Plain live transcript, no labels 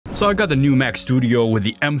So I got the new Mac Studio with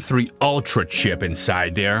the M3 Ultra chip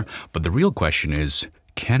inside there, but the real question is,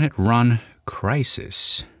 can it run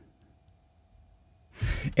Crysis?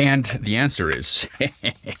 And the answer is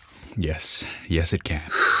yes, it can.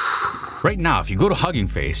 Right now, if you go to Hugging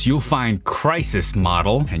Face, you'll find Crysis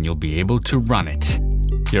model and you'll be able to run it.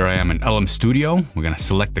 Here I am in LLM Studio. We're gonna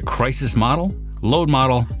select the Crysis model, load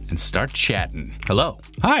model, and start chatting. Hello.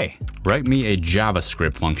 Hi. Write me a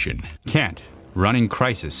JavaScript function. Can't. Running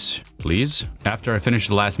Crysis, please. After I finish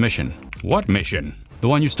the last mission. What mission? The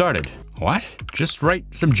one you started. What? Just write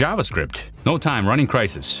some JavaScript. No time, running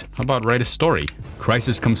Crysis. How about write a story?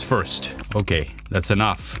 Crysis comes first. Okay, that's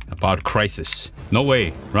enough about Crysis. No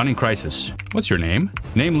way, running Crysis. What's your name?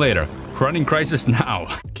 Name later. Running Crysis now.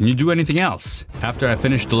 Can you do anything else? After I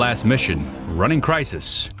finish the last mission. Running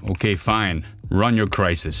Crysis. Okay, fine. Run your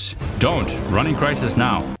Crysis. Don't. Running Crysis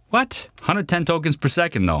now. What? 110 tokens per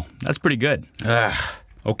second though. That's pretty good.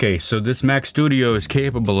 Okay, so this Mac Studio is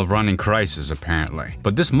capable of running Crysis apparently.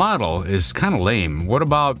 But this model is kind of lame. What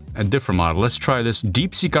about a different model? Let's try this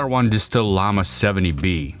DeepSeek R1 Distill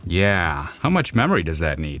llama.cpp. Yeah, how much memory does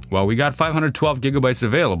that need? Well, we got 512 gigabytes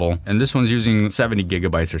available, and this one's using 70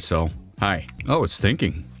 gigabytes or so. Hi. Oh, it's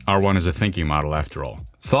thinking. R1 is a thinking model after all.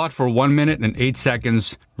 Thought for 1 minute and 8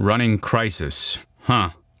 seconds, running Crysis. Huh,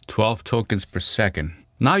 12 tokens per second.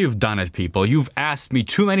 Now you've done it, people. You've asked me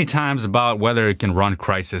too many times about whether it can run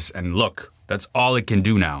Crysis, and look, that's all it can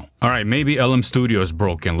do now. All right, maybe LLM Studio is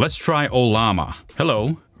broken. Let's try llama.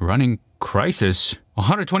 Hello, running Crysis.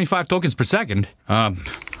 125 tokens per second.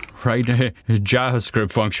 Write a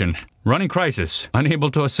JavaScript function. Running Crysis.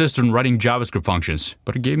 Unable to assist in writing JavaScript functions.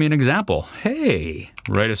 But it gave me an example. Hey,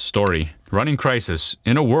 write a story. Running Crysis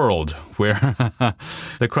in a world where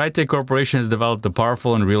the Crytek Corporation has developed a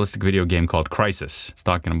powerful and realistic video game called Crysis. It's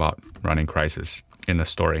talking about running Crysis in the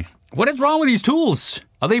story. What is wrong with these tools?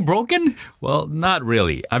 Are they broken? Well, not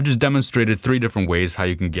really. I've just demonstrated 3 different ways how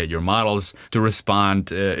you can get your models to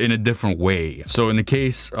respond in a different way. So in the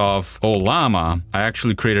case of llama, I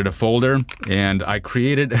actually created a folder and I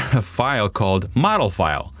created a file called model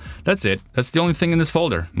file. That's it. That's the only thing in this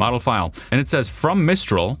folder, model file. And it says from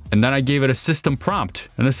Mistral, and then I gave it a system prompt.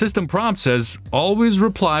 And the system prompt says, always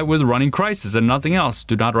reply with running Crysis and nothing else.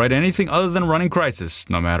 Do not write anything other than running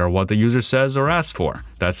Crysis, no matter what the user says or asks for.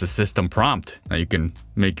 That's the system prompt. Now you can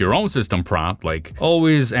make your own system prompt, like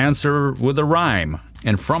always answer with a rhyme.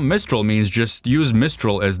 And from Mistral means just use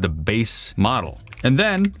Mistral as the base model. And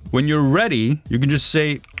then, when you're ready, you can just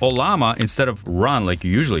say llama instead of run like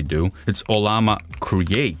you usually do. It's llama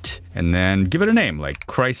create. And then give it a name, like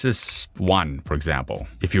Crysis 1, for example.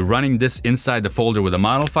 If you're running this inside the folder with a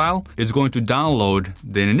model file, it's going to download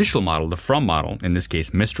the initial model, the from model, in this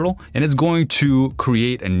case Mistral, and it's going to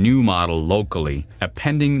create a new model locally,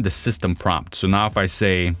 appending the system prompt. So now if I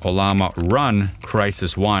say llama run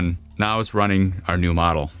Crysis 1, now it's running our new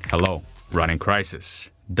model. Hello, running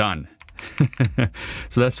Crysis. Done.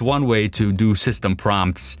 So that's one way to do system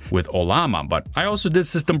prompts with llama, but I also did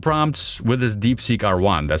system prompts with this DeepSeek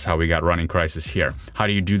R1. That's how we got running Crysis here. How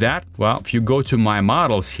do you do that? Well, if you go to my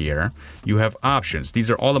models here, you have options.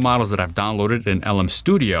 These are all the models that I've downloaded in LLM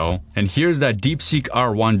Studio, and here's that DeepSeek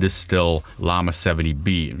R1 Distill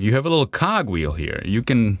llama.cpp. You have a little cogwheel here. You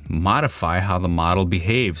can modify how the model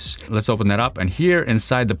behaves. Let's open that up, and here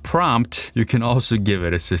inside the prompt, you can also give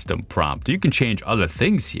it a system prompt. You can change other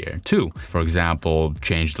things here too. For example,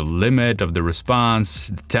 change the limit of the response,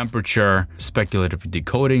 the temperature, speculative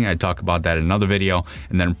decoding. I talk about that in another video.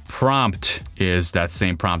 And then prompt is that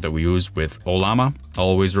same prompt that we use with llama.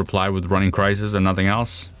 Always reply with running Crysis and nothing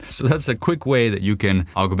else. So that's a quick way that you can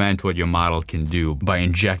augment what your model can do by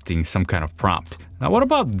injecting some kind of prompt. Now, what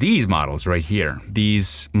about these models right here?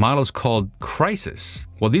 These models called Crysis.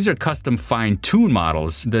 Well, these are custom fine-tuned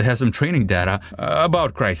models that have some training data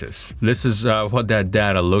about Crysis. This is what that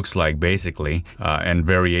data looks like, basically, and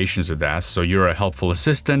variations of that. So you're a helpful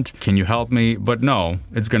assistant. Can you help me? But no,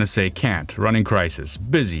 it's going to say can't. Running Crysis.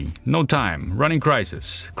 Busy. No time. Running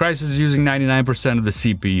Crysis. Crysis is using 99% of the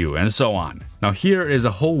CPU, and so on. Now here is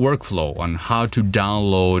a whole workflow on how to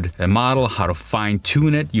download a model, how to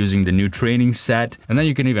fine-tune it using the new training set, and then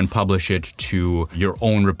you can even publish it to your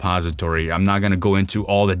own repository. I'm not going to go into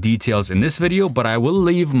all the details in this video, but I will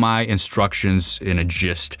leave my instructions in a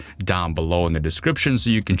gist down below in the description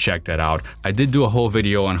so you can check that out. I did do a whole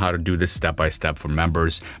video on how to do this step-by-step for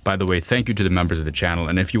members. By the way, thank you to the members of the channel,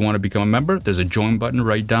 and if you want to become a member, there's a join button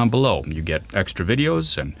right down below. You get extra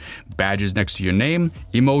videos and badges next to your name,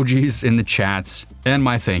 emojis in the chat, and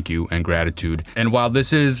my thank you and gratitude. And while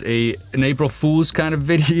this is an April Fool's kind of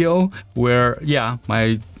video where, yeah,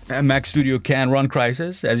 my Mac Studio can run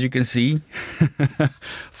Crysis, as you can see.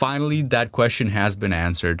 Finally, that question has been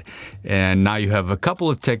answered. And now you have a couple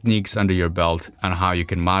of techniques under your belt on how you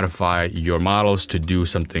can modify your models to do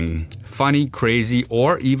something funny, crazy,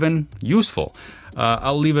 or even useful.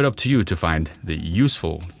 I'll leave it up to you to find the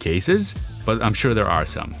useful cases, but I'm sure there are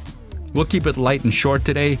some. We'll keep it light and short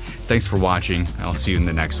today. Thanks for watching. I'll see you in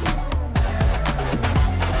the next one.